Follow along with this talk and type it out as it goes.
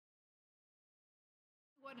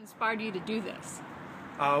What inspired you to do this?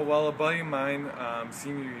 Well, a buddy of mine,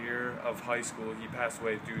 senior year of high school, he passed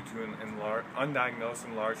away due to an undiagnosed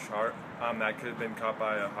enlarged heart that could have been caught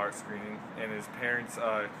by a heart screening. And his parents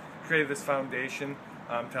created this foundation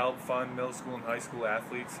to help fund middle school and high school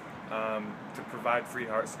athletes to provide free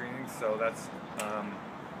heart screenings. So that's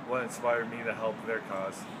what inspired me to help their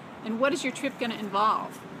cause. And what is your trip going to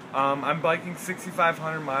involve? I'm biking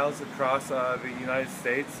 6,500 miles across the United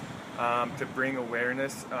States to bring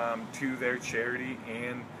awareness to their charity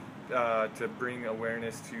and to bring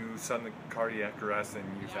awareness to sudden cardiac arrest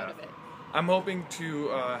and youth athletes. I'm hoping to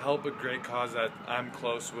help a great cause that I'm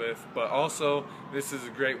close with, but also this is a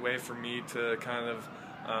great way for me to kind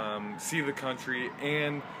of see the country,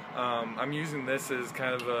 and I'm using this as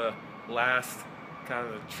kind of a last kind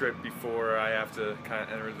of a trip before I have to kind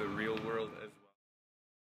of enter the real world.